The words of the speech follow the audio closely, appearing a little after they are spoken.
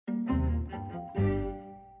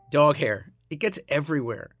Dog hair. It gets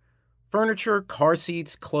everywhere. Furniture, car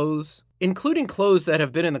seats, clothes, including clothes that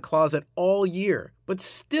have been in the closet all year, but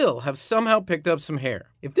still have somehow picked up some hair.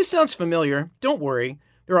 If this sounds familiar, don't worry.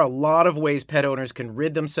 There are a lot of ways pet owners can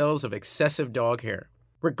rid themselves of excessive dog hair.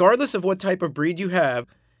 Regardless of what type of breed you have,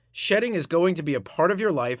 shedding is going to be a part of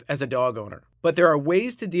your life as a dog owner. But there are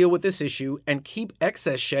ways to deal with this issue and keep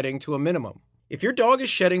excess shedding to a minimum. If your dog is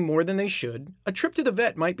shedding more than they should, a trip to the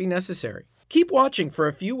vet might be necessary. Keep watching for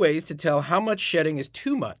a few ways to tell how much shedding is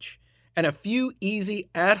too much, and a few easy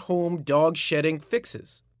at-home dog shedding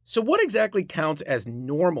fixes. So what exactly counts as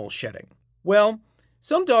normal shedding? Well,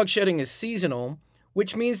 some dog shedding is seasonal,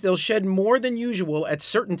 which means they'll shed more than usual at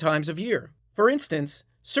certain times of year. For instance,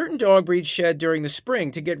 certain dog breeds shed during the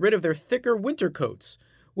spring to get rid of their thicker winter coats,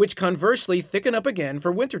 which conversely thicken up again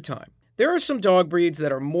for wintertime. There are some dog breeds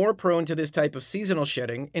that are more prone to this type of seasonal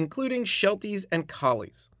shedding, including Shelties and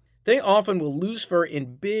Collies. They often will lose fur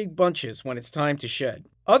in big bunches when it's time to shed.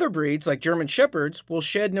 Other breeds, like German Shepherds, will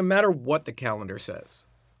shed no matter what the calendar says.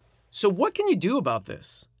 So what can you do about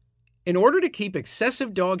this? In order to keep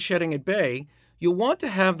excessive dog shedding at bay, you'll want to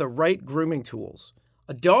have the right grooming tools.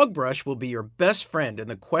 A dog brush will be your best friend in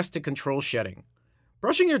the quest to control shedding.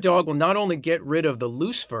 Brushing your dog will not only get rid of the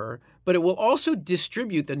loose fur, but it will also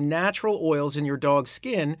distribute the natural oils in your dog's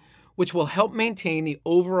skin, which will help maintain the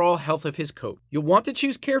overall health of his coat. You'll want to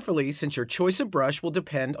choose carefully since your choice of brush will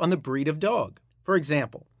depend on the breed of dog. For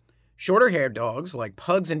example, shorter-haired dogs like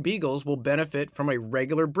pugs and beagles will benefit from a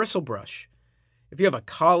regular bristle brush. If you have a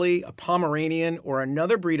collie, a Pomeranian, or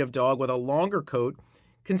another breed of dog with a longer coat,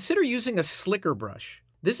 consider using a slicker brush.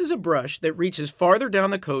 This is a brush that reaches farther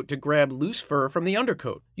down the coat to grab loose fur from the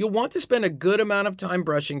undercoat. You'll want to spend a good amount of time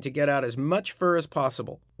brushing to get out as much fur as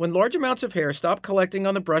possible. When large amounts of hair stop collecting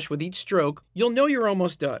on the brush with each stroke, you'll know you're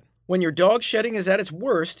almost done. When your dog shedding is at its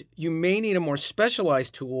worst, you may need a more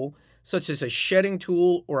specialized tool, such as a shedding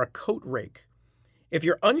tool or a coat rake. If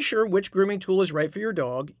you're unsure which grooming tool is right for your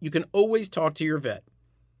dog, you can always talk to your vet.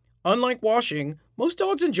 Unlike washing, most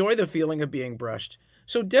dogs enjoy the feeling of being brushed,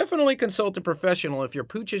 so definitely consult a professional if your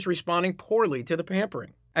pooch is responding poorly to the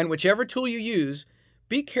pampering. And whichever tool you use,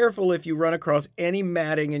 be careful if you run across any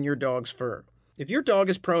matting in your dog's fur. If your dog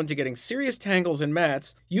is prone to getting serious tangles and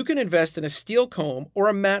mats, you can invest in a steel comb or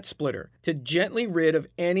a mat splitter to gently rid of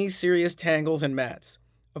any serious tangles and mats.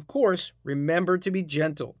 Of course, remember to be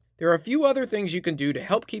gentle. There are a few other things you can do to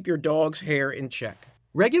help keep your dog's hair in check.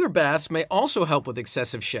 Regular baths may also help with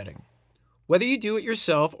excessive shedding. Whether you do it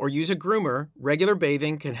yourself or use a groomer, regular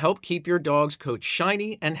bathing can help keep your dog's coat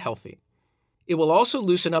shiny and healthy. It will also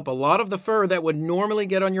loosen up a lot of the fur that would normally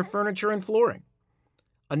get on your furniture and flooring.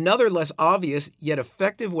 Another less obvious yet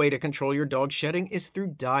effective way to control your dog's shedding is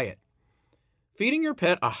through diet. Feeding your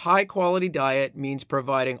pet a high-quality diet means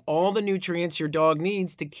providing all the nutrients your dog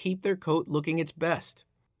needs to keep their coat looking its best.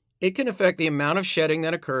 It can affect the amount of shedding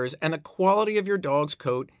that occurs and the quality of your dog's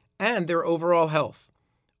coat and their overall health.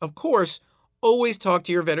 Of course, always talk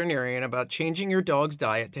to your veterinarian about changing your dog's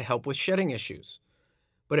diet to help with shedding issues.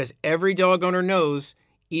 But as every dog owner knows,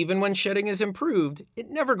 even when shedding is improved,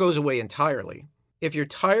 it never goes away entirely. If you're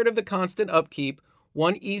tired of the constant upkeep,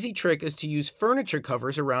 one easy trick is to use furniture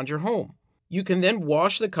covers around your home. You can then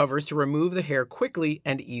wash the covers to remove the hair quickly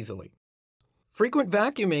and easily. Frequent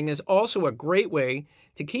vacuuming is also a great way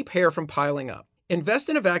to keep hair from piling up. Invest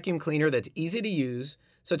in a vacuum cleaner that's easy to use,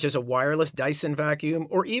 such as a wireless Dyson vacuum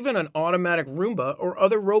or even an automatic Roomba or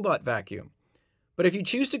other robot vacuum. But if you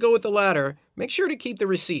choose to go with the latter, make sure to keep the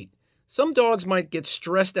receipt. Some dogs might get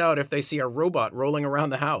stressed out if they see a robot rolling around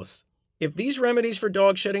the house. If these remedies for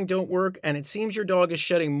dog shedding don't work and it seems your dog is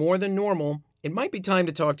shedding more than normal, it might be time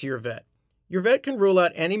to talk to your vet. Your vet can rule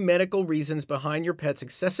out any medical reasons behind your pet's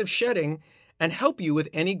excessive shedding and help you with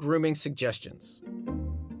any grooming suggestions.